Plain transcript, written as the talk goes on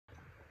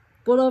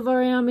Bula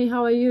Varayame,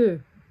 how are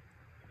you?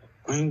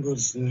 I'm good.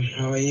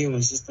 How are you, my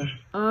sister?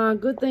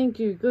 Good, thank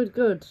you.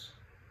 Good.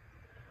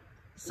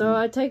 So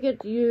I take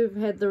it you've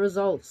had the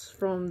results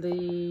from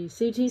the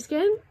CT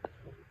scan,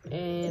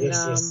 and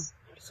Yes.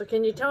 so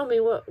can you tell me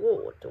what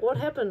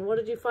happened? What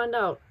did you find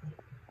out?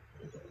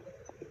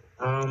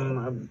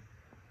 I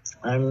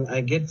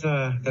get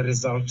the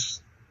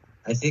results.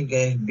 I think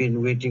I've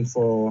been waiting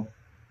for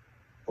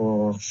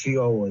a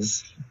few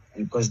hours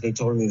because they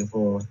told me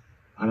for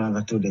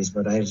another 2 days,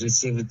 but I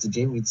received it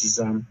today, which is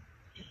the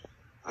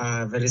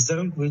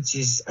result, which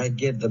is I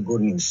get the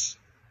good news.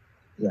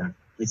 Yeah,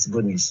 it's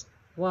good news.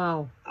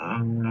 Wow.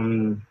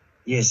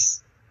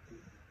 Yes,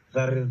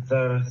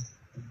 the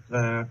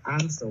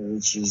answer,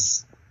 which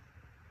is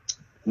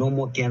no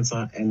more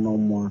cancer and no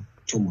more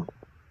tumor.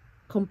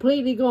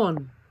 Completely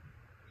gone.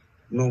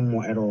 No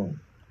more at all.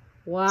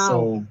 Wow.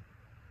 So,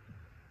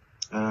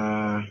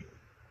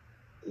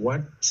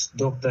 what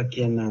doctor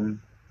can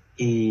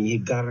he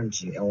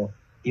guarantee or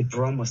he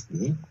promised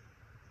me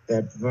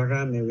that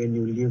Varame, when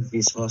you leave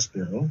this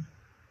hospital,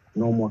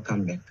 no more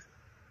comeback.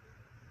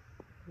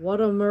 What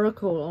a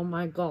miracle! Oh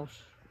my gosh.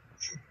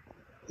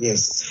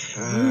 Yes.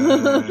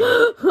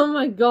 Oh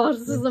my gosh,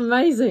 this is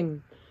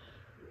amazing.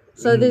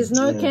 So there's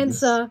no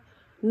cancer,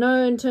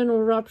 no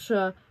internal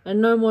rupture,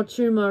 and no more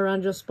tumor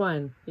around your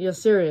spine. You're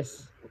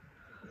serious?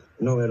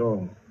 No at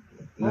all.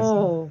 Nothing.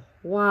 Oh,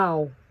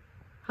 wow.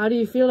 How do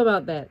you feel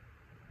about that?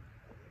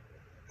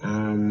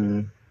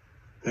 I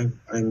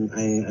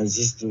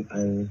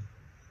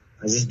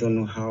just don't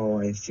know how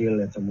I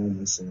feel at the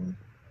moment. So,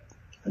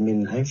 I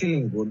mean, I'm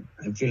feeling good.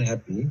 I feel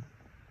happy.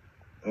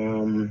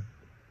 I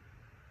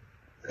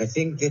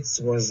think that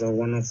was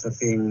one of the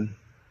things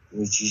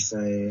which is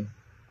I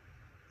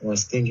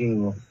was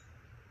thinking of.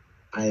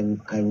 I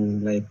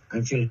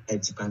feel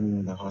like to come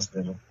in the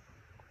hospital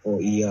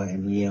for year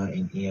and year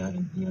and year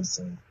and year.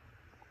 So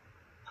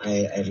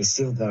I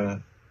received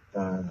the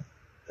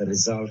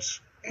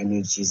result, and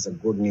which is a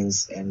good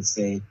news, and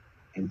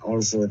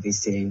also they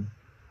say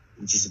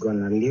which is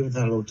gonna leave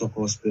the local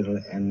hospital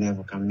and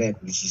never come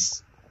back, which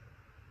is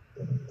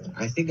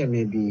I think I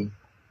maybe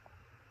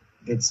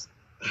that's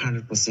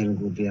 100%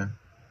 good. Yeah,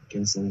 I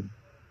can say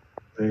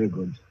very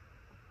good.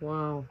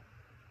 Wow.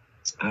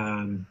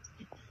 I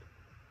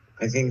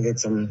think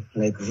that's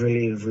like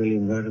really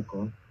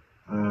miracle.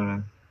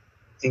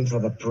 Think for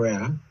the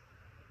prayer,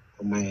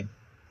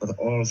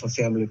 all the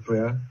family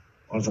prayer,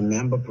 all the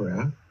member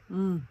prayer,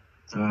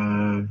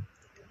 the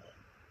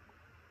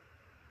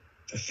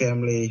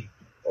family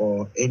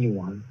or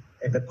anyone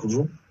at the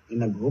group,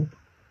 in a group,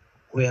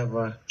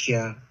 whoever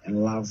care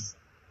and love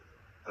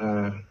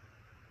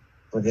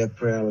for their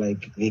prayer,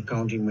 like they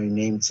counting my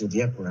name to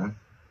their prayer.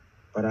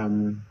 But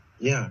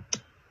yeah,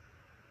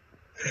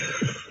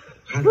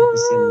 100%,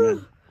 yeah.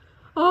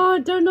 Oh, I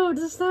don't know what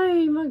to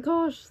say. My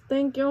gosh,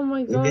 thank you. Oh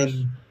my gosh.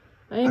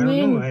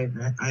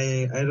 Amen.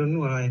 I don't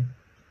know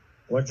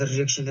what the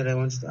reaction that I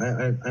wanted.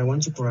 I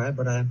want to cry,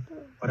 but I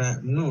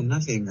no,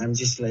 nothing. I'm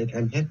just like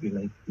I'm happy.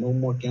 Like no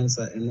more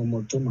cancer and no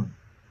more tumor,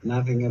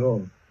 nothing at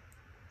all.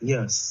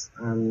 Yes,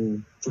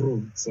 I'm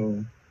through.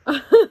 So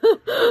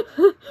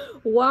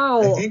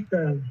wow. I think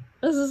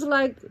this is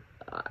like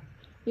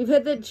you've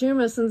had that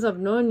tumor since I've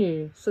known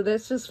you. So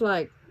that's just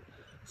like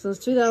since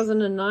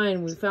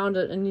 2009. We found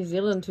it in New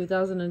Zealand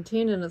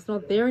 2010, and it's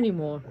not there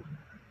anymore.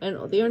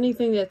 And the only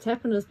thing that's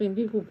happened has been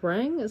people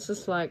praying. It's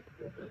just like,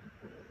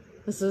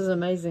 this is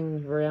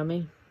amazing,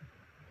 Varayame.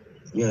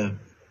 Yeah,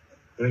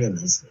 really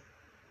nice.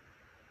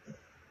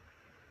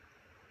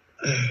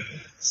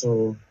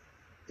 So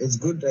it's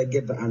good I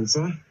get the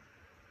answer,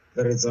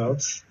 the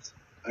result.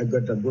 I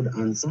got a good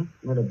answer,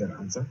 not a bad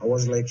answer. I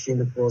was like in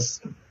the cross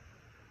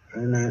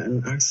and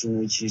I'm asking,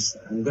 which is,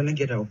 I'm going to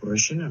get an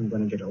operation. I'm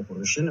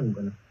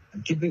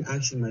keeping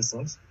asking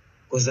myself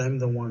because I'm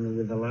the one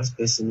with the last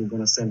person who's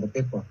going to send the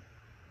paper.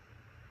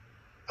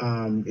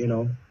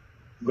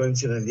 Going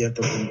to the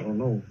theater, oh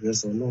no,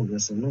 yes or no,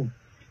 yes or no.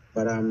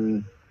 But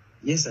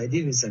yes, I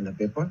didn't send the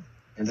paper,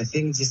 and the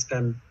thing just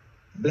come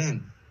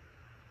blank,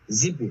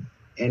 zip it,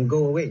 and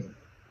go away.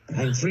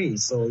 I'm free.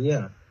 So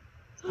yeah.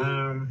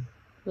 Wow.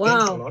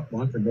 Thanks a lot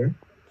once again.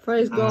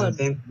 Praise God.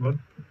 Thank God.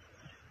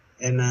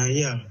 And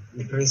yeah,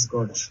 praise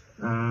God.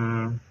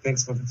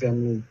 Thanks for the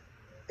family.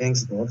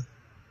 Thanks God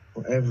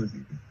for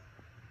everything.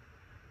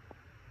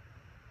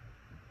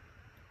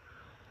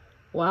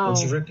 Wow.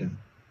 What you reckon?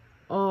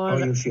 Oh, how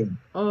you feel?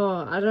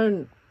 Oh, I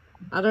don't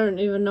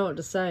even know what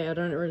to say. I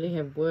don't really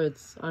have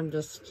words. I'm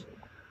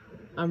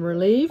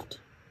relieved.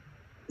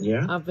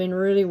 Yeah. I've been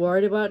really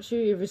worried about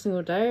you every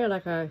single day.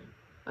 Like I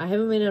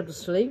haven't been able to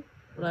sleep.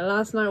 Like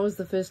last night was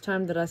the first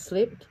time that I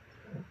slept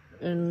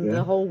in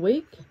the whole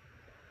week.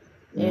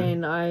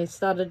 And I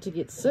started to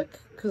get sick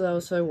because I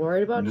was so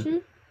worried about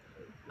you.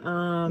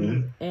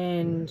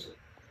 And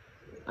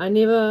I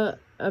never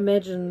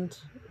imagined,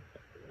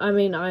 I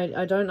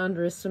don't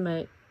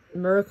underestimate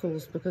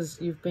miracles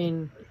because you've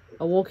been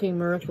a walking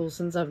miracle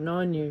since I've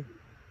known you.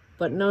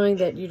 But knowing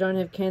that you don't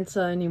have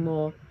cancer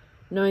anymore,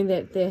 knowing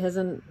that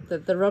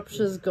that the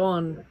rupture's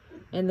gone,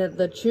 and that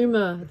the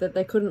tumor that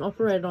they couldn't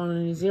operate on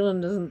in New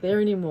Zealand isn't there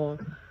anymore.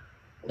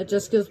 It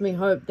just gives me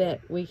hope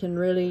that we can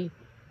really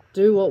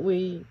do what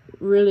we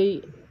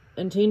really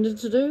intended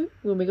to do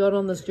when we got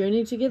on this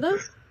journey together,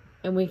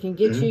 and we can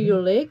get you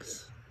your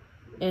legs,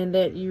 and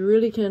that you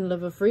really can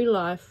live a free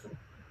life,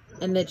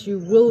 and that you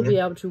will be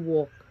able to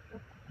walk.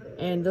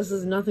 And this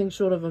is nothing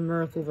short of a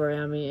miracle,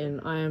 Varayame,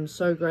 and I am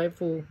so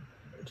grateful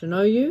to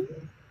know you,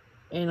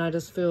 and I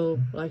just feel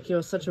like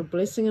you're such a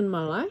blessing in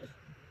my life,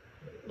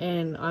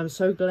 and I'm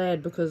so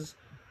glad, because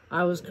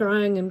I was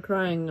crying and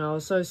crying. I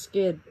was so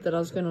scared that I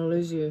was going to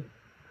lose you,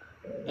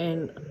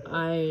 and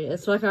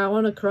it's like I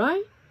want to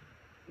cry,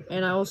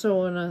 and I also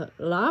want to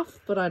laugh,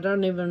 but I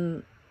don't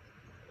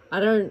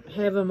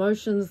have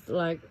emotions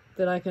like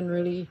that I can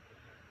really,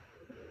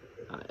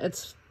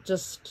 it's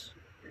just,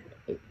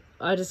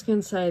 I just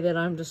can say that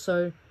I'm just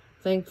so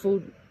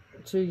thankful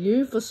to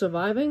you for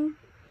surviving,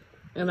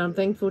 and I'm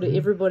thankful to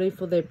everybody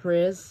for their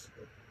prayers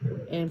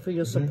and for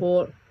your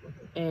support,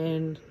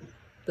 and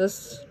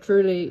this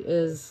truly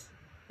is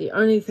the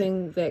only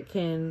thing that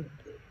can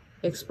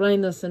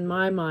explain this in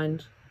my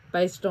mind,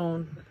 based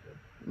on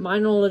my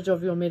knowledge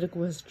of your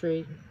medical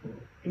history,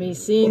 me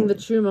seeing the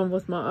tumor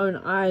with my own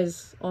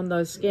eyes on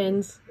those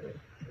scans,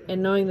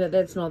 and knowing that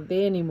that's not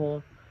there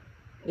anymore.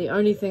 The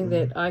only thing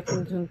that I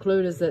can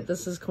conclude is that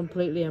this is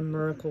completely a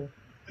miracle.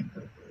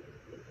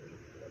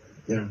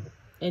 Yeah.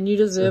 And you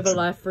deserve a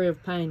life free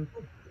of pain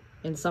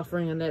and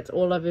suffering, and that's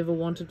all I've ever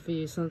wanted for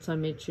you since I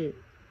met you.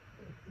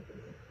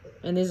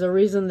 And there's a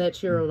reason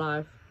that you're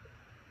alive.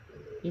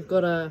 You've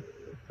got a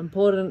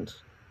important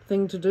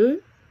thing to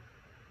do,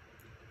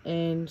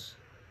 and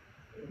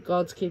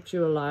God's kept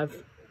you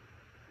alive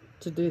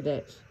to do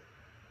that.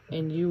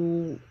 And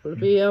you will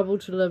be able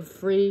to live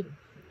free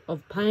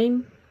of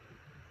pain,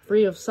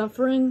 free of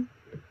suffering,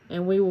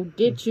 and we will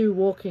get you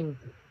walking.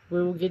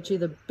 We will get you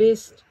the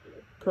best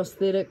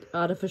prosthetic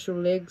artificial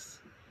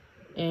legs,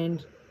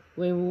 and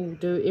we will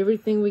do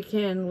everything we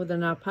can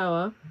within our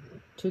power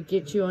to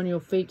get you on your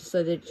feet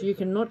so that you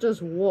can not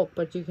just walk,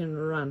 but you can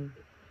run.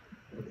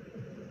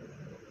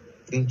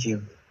 Thank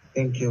you.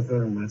 Thank you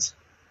very much.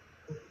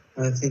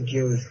 Thank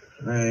you.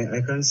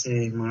 I can't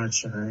say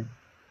much. I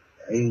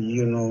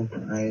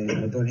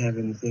don't have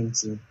anything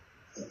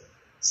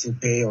to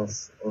pay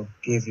off or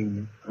giving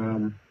you.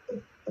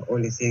 The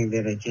only thing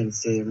that I can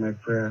say, my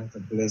prayer, the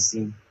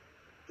blessing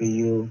to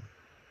you,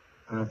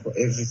 for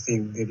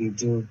everything that you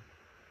do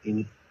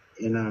in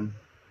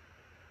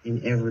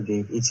every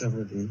day, each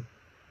every day.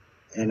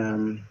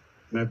 And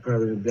my prayer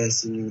will be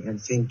blessing you,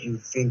 and thank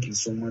you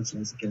so much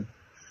once again.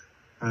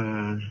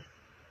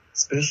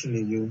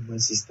 Especially you, my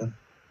sister,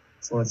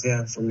 for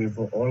there for me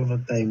for all the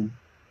time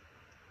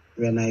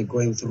when I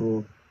going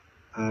through.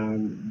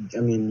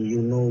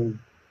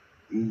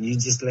 You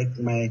just like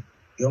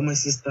you're my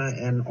sister,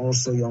 and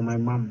also you're my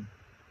mom.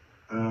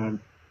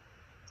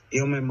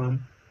 You're my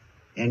mom,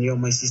 and you're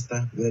my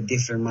sister. We're a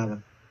different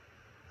mother.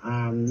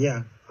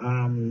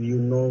 You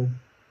know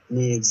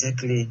me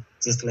exactly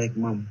just like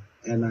mom,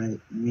 and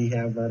we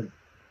have the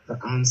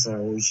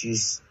answer, which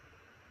is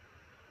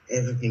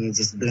everything is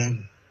just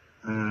blank.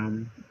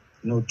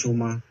 No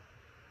tumor,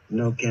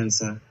 no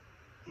cancer,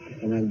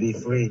 and I'll be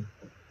free.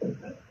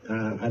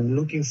 I'm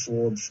looking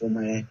forward for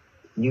my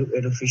new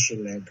artificial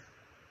leg,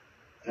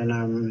 and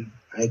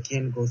I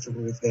can go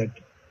through with that,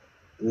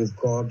 with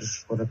God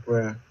for the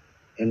prayer,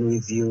 and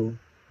with you.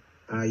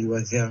 You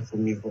are there for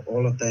me for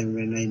all the time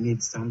when I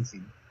need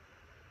something.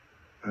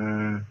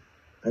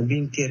 I've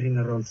been carrying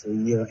around for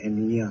year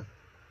and year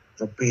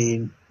the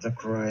pain, the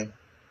cry,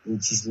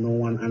 which is no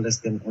one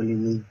understand, only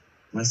me,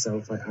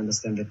 myself, I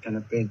understand that kind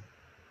of pain.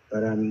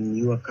 But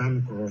you are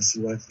coming across,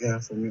 you are there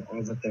for me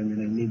all the time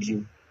when I need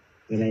you,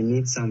 when I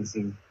need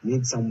something,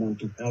 need someone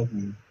to help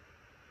me,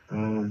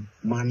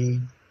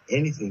 money,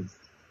 anything.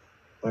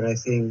 But I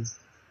think,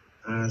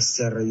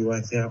 Sarah, you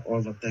are there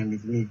all the time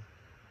with me.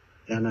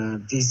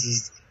 And this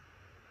is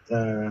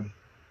the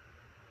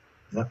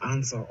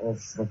answer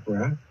of the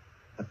prayer,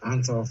 the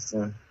answer of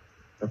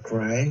the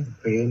cry,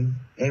 pain,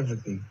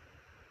 everything.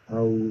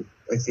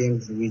 I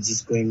think we're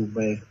just going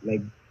by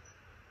like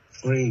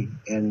free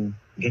and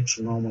get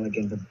to normal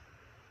again.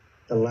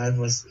 The life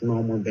was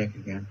normal back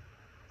again.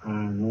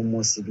 No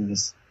more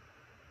sickness.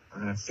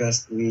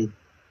 First we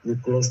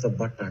closed the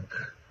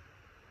buttock.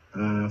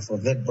 For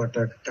that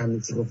buttock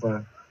coming through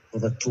for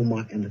the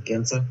tumor and the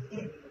cancer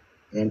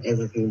and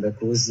everything, the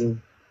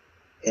closing,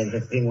 and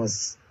the thing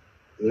was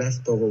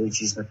left over,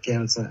 which is the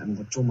cancer and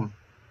the tumor,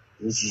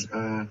 which is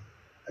I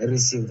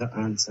received the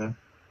answer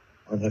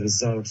or the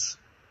results,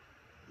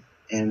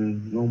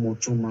 and no more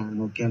tumor,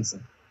 no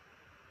cancer.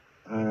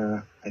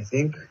 I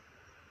think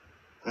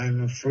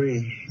I'm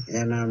free,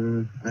 and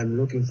I'm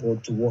looking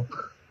forward to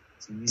walk,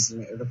 to use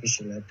my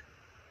artificial leg.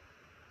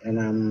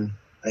 And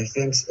I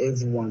thanks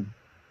everyone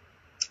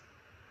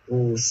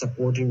who's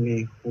supporting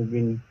me, who've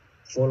been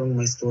following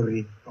my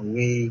story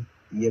way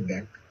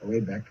back,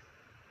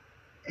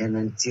 and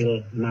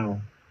until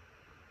now.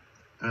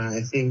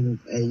 I think,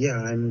 I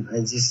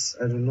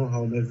don't know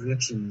how my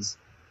reaction is.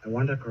 I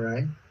want to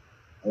cry,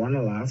 I want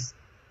to laugh,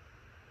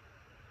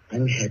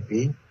 I'm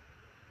happy.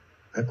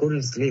 I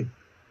couldn't sleep.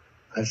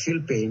 I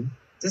feel pain,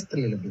 just a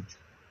little bit.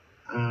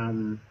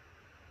 And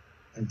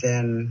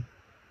then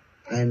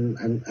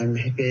I'm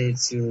happy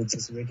to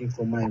just waiting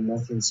for my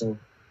morphine. So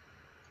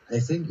I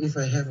think if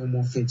I have a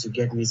morphine to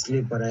get me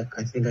sleep, but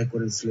I think I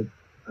couldn't sleep.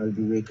 I'll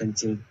be awake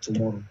until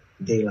tomorrow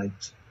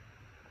daylight.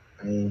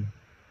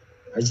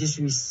 I just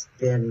wish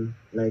then,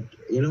 like,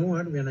 you know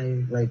what, when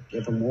I, like,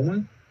 at the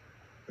moment,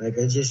 like,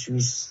 I just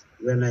wish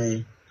when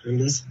I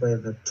released by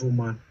the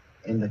tumor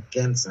and the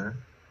cancer,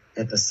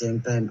 at the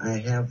same time, I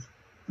have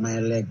my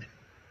leg.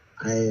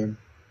 I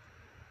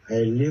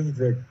live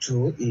the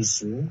two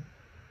issue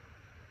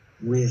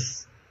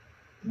with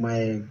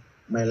my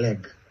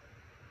leg.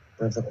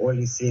 But the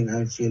only thing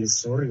I feel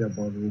sorry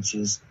about, which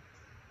is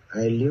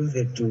I live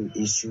the two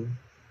issue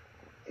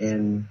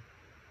and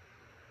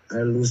I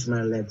lose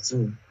my leg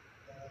too.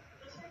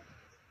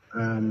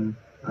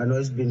 I know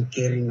it's been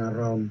carrying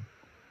around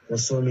for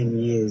so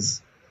many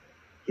years,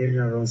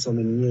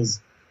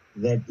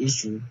 that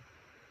issue.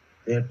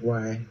 That's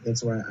why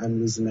I'm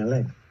losing my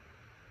leg.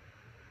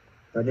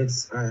 But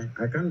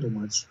I can't do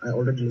much. I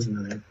already lose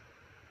my leg,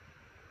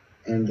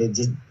 and they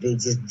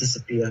just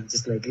disappear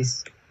just like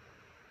this.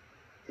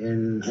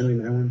 And I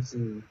mean, I want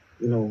to,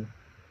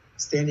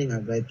 standing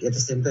up, like at the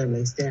same time,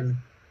 like stand,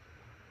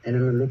 and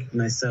I'm gonna look at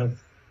myself.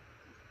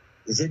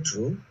 Is it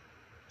true?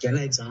 Can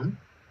I jump?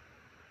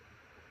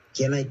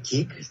 Can I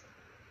kick?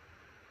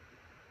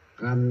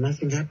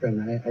 Nothing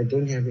happened. I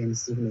don't have any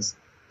sickness.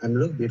 I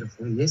look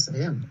beautiful. Yes, I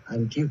am.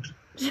 I'm cute.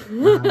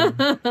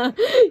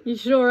 You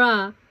sure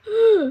are.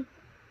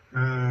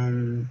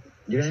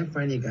 Did I'm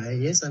funny guy?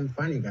 Yes, I'm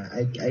funny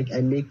guy.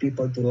 I make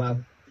people to laugh,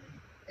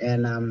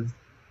 and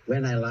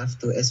when I laugh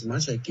to as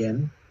much I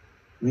can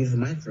with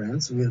my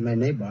friends, with my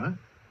neighbor,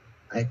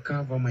 I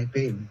cover my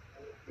pain,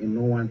 and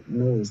no one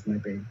knows my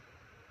pain.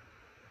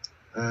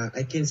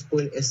 I can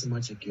spoil as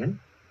much I can.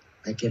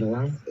 I can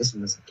laugh as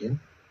much as I can.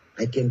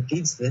 I can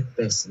teach that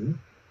person,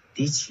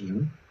 teach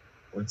him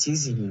or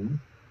teasing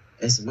him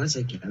as much as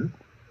I can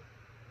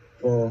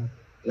for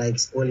like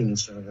spoiling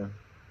each other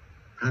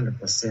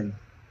 100%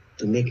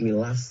 to make me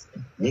laugh,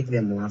 make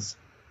them laugh,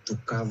 to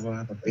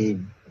cover the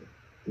pain,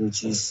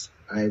 which is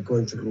I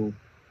go through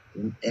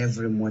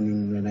every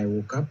morning when I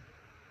woke up.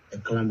 I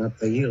climb up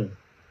the hill.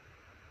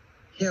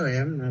 Here I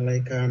am.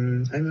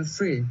 I'm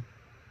afraid.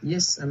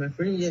 Yes, I'm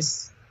afraid.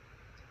 Yes,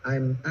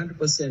 I'm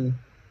 100%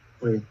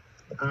 free.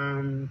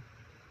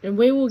 And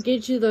we will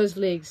get you those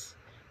legs.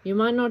 You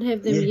might not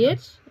have them Yeah.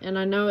 yet, and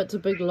I know it's a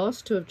big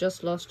loss to have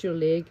just lost your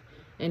leg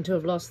and to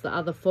have lost the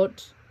other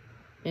foot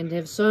and to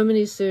have so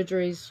many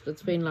surgeries.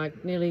 It's been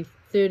like nearly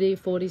 30,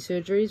 40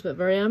 surgeries. But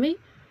Varayame,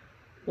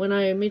 when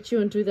I met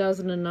you in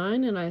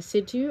 2009 and I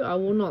said to you, I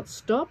will not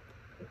stop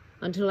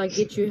until I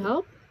get you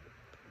help,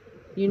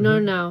 you know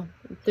now,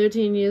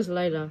 13 years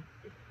later,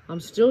 I'm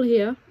still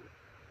here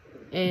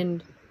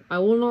and I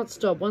will not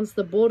stop. Once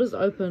the borders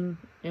open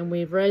and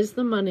we've raised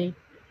the money,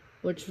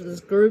 which this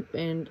group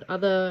and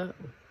other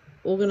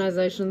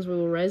organizations, we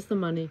will raise the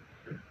money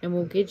and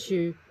we'll get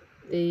you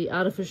the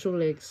artificial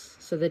legs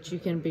so that you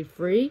can be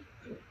free,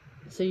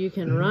 so you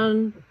can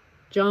run,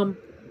 jump,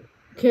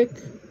 kick,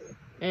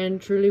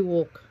 and truly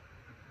walk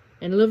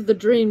and live the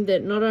dream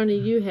that not only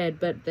you had,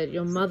 but that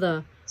your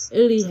mother,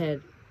 Ili,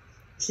 had.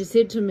 She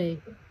said to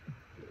me,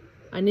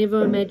 I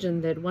never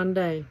imagined that one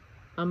day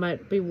I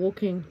might be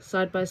walking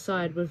side by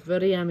side with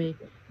Varayame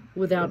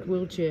without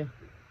wheelchair.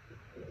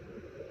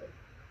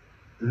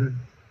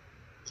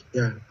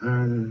 Yeah.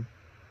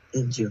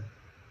 Thank you.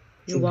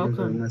 You're Thank welcome. you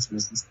very much, my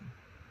sister.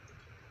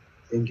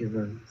 Thank you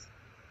very much.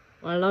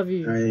 I love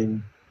you.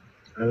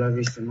 I love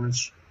you so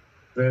much.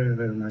 Very,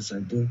 very much I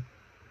do.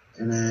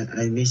 And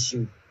I miss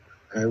you.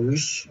 I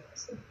wish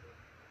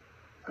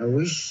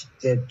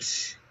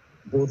that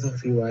both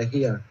of you are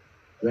here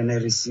when I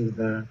receive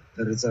the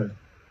result.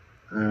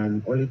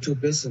 Only two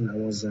persons I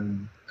was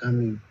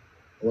coming.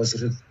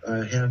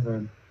 I have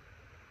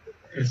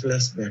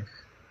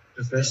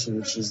reflection,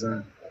 which is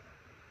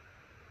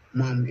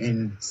Mom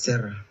and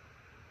Sarah,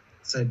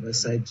 side by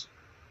side.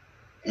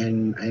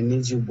 And I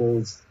need you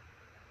both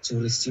to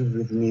receive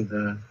with me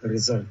the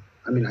result.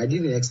 I mean, I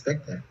didn't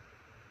expect that.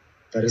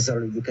 The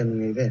result would be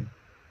coming like that.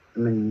 I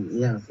mean,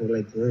 yeah, for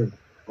real.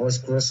 I was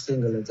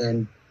cross-fingered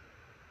and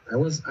I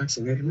was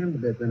asking, I remember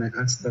that when I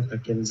asked doctor,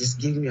 can you just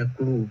give me a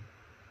clue?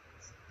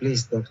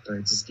 Please, doctor,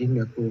 just give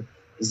me a clue.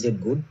 Is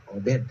it good or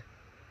bad?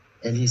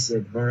 And he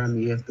said,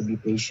 Varayame, you have to be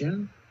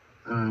patient.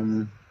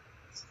 I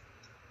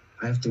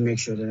have to make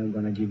sure that I'm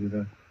going to give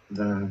you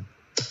the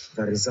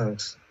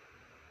results.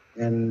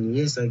 And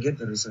yes, I get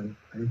the result.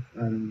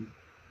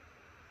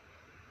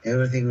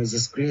 Everything was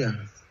just clear.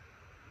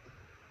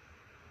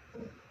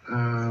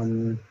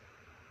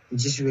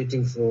 Just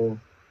waiting for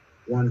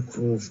one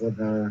crew for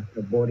the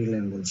body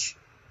language.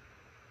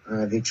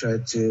 They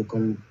tried to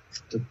come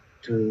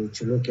to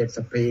look at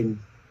the pain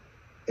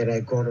that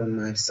I got on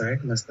my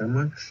side, my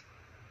stomach.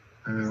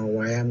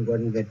 Why I'm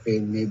getting that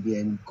pain? Maybe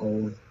I'm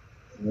cold.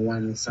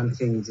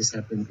 Something just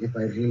happened. If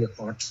I really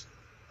hot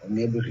or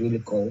maybe really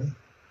cold.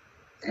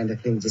 and the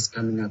thing just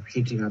coming up,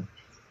 hitting up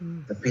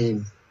the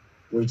pain,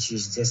 which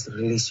is just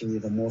releasing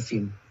with the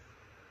morphine.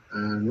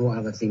 No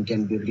other thing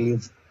can be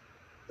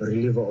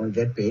reliever on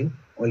that pain,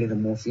 only the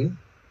morphine.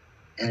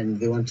 And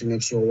they want to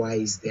make sure why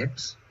is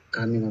that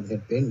coming of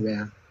that pain,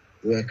 where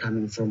we're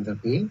coming from the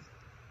pain.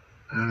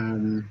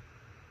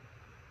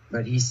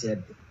 But he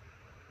said,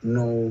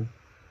 no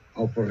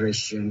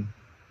operation.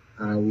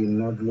 We're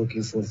not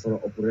looking for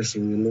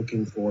operation. We're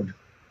looking for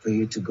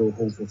you to go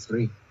home for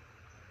free.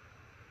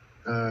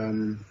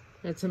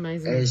 That's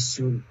amazing. As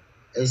soon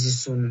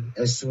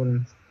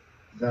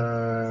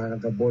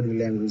the body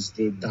language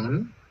they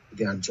done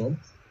their job,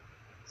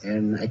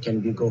 and I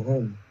can go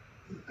home.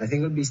 I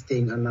think I'll be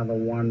staying another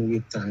 1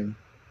 week time,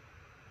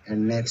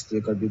 and next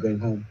week I'll be going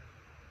home.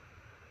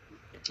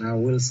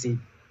 We'll see.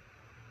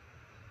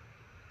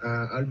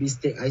 I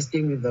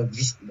stay with the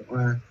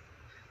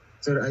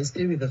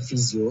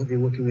physio. They're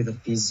working with the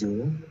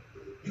physio,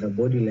 the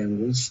body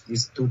language.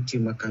 These two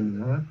team are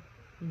coming out.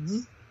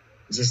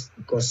 Just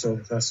because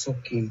of the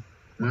soaking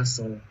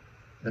muscle,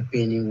 the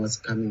paining was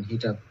coming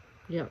hit up.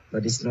 Yeah.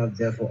 But it's not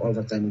there for all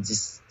the time. It's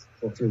just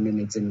for a few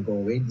minutes and go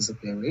away,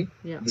 disappear.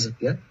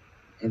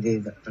 And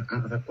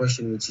the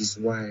question, which is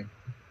why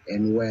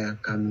and where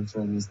coming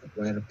from, is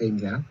where the pain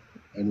there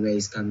and where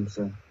it's coming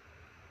from.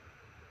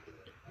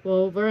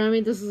 Well,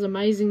 Varayame, this is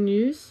amazing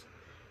news.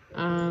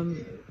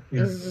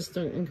 This is just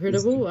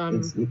incredible.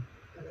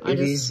 It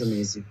is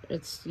amazing.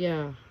 Is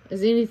there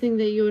anything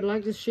that you would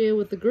like to share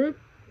with the group?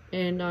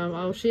 And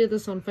I'll share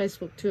this on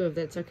Facebook too, if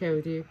that's okay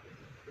with you.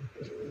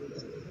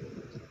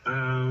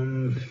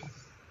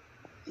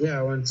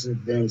 I want to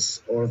thank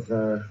all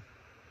the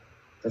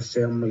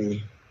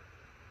family,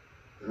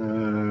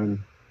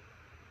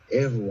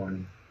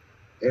 everyone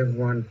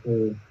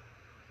who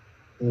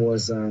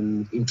was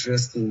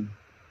interested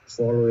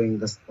following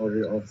the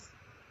story of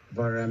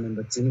Varayame and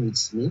the team, which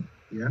is me,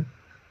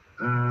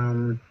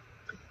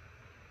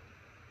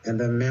 and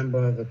the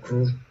member of the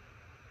crew,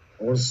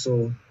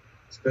 also,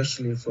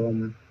 especially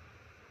from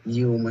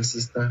you, my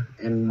sister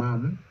and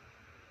mom.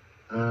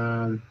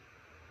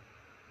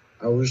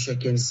 I wish I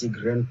can see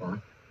Grandpa.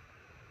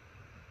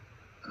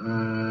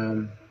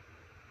 I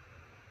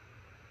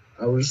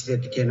wish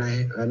that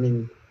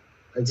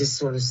I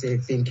just want to say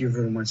thank you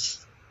very much,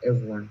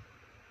 everyone,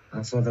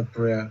 for the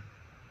prayer,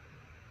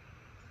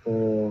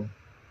 for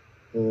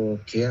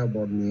care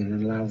about me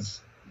and love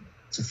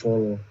to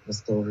follow the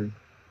story,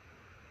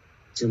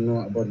 to know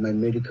about my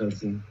medical,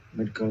 for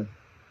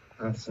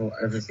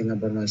everything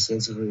about my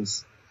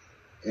surgeries.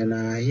 And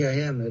here I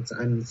am.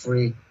 I'm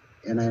free,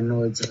 and I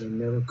know it's a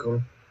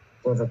miracle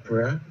for the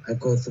prayer. I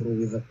go through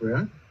with the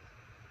prayer.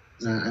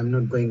 I'm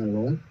not going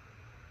alone,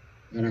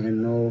 and I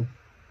know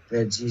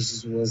that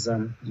Jesus was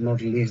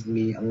not left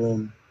me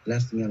alone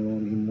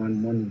in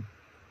one morning.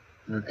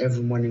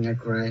 Every morning I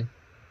cry,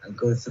 I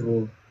go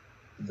through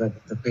the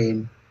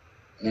pain,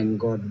 and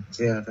God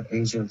there, the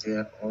angel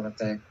there all the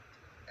time.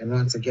 And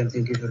once again,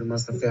 thank you very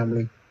much, the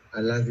family. I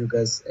love you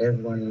guys,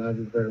 everyone. Love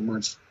you very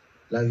much.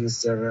 Love you,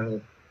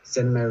 Sarah.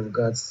 Send my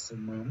regards to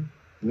Mom.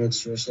 Make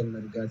sure send my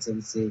regards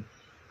and say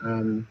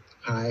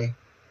hi.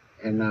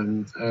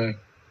 And I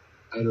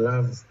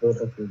love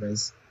both of you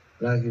guys.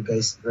 Love you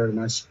guys very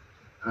much.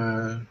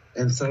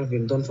 And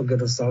Salvin, don't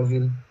forget of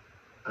Salvin.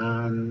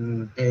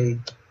 Hey,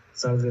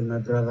 Salvin, my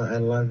brother, I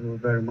love you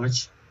very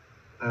much.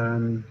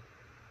 I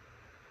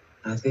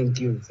thank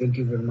you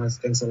very much.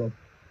 Thanks a lot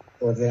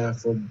for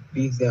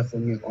being there for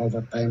me all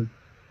the time,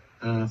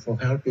 for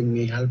helping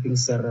me, helping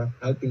Sarah,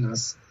 helping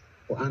us,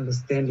 for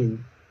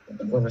understanding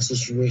for the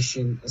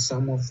situation,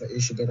 some of the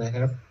issue that I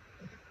have.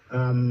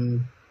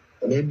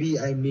 Maybe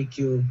I make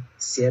you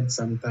sad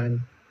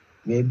sometime.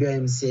 Maybe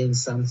I'm saying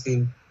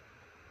something,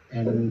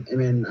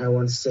 and I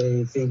want to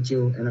say thank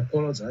you and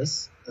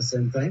apologize at the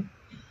same time.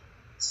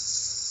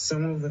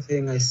 Some of the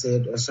thing I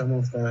said or some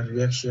of the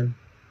reaction,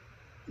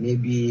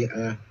 maybe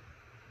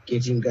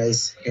getting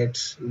guys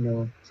hurt,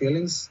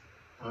 feelings.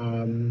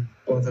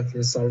 Both of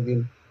you,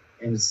 Salvin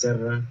and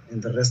Sarah,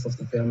 and the rest of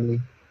the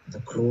family, the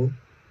crew,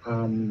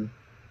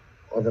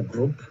 or the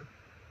group.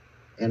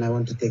 And I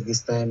want to take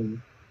this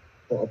time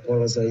to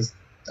apologize.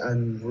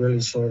 I'm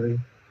really sorry.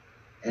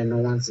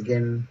 And once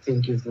again,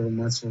 thank you very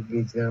much for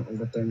being there all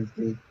the time with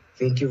me.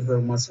 Thank you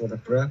very much for the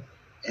prayer.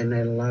 And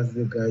I love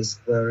you guys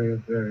very,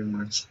 very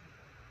much.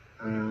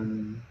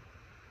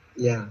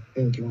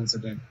 Thank you once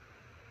again.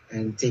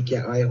 And take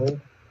care. I hope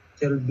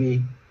there'll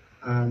be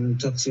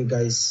talk to you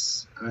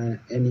guys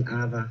any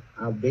other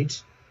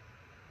update.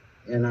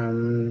 And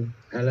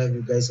I love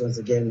you guys once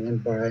again,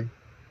 and bye.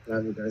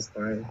 Love you guys.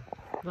 Bye.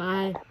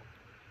 Bye.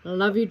 I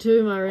love you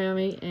too,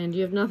 Varayame, and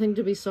you have nothing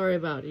to be sorry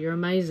about. You're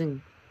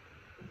amazing.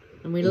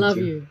 And we love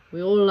you.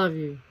 We all love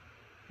you.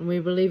 And we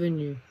believe in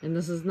you. And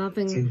this is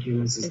nothing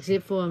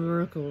except for a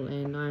miracle.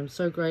 And I'm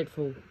so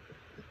grateful.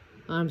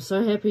 I'm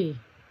so happy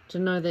to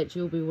know that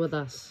you'll be with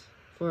us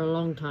for a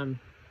long time.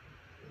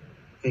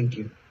 Thank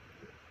you.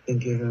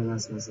 Thank you very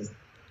much, my sister.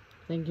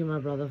 Thank you, my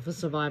brother, for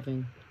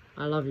surviving.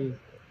 I love you.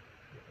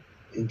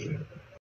 Thank you.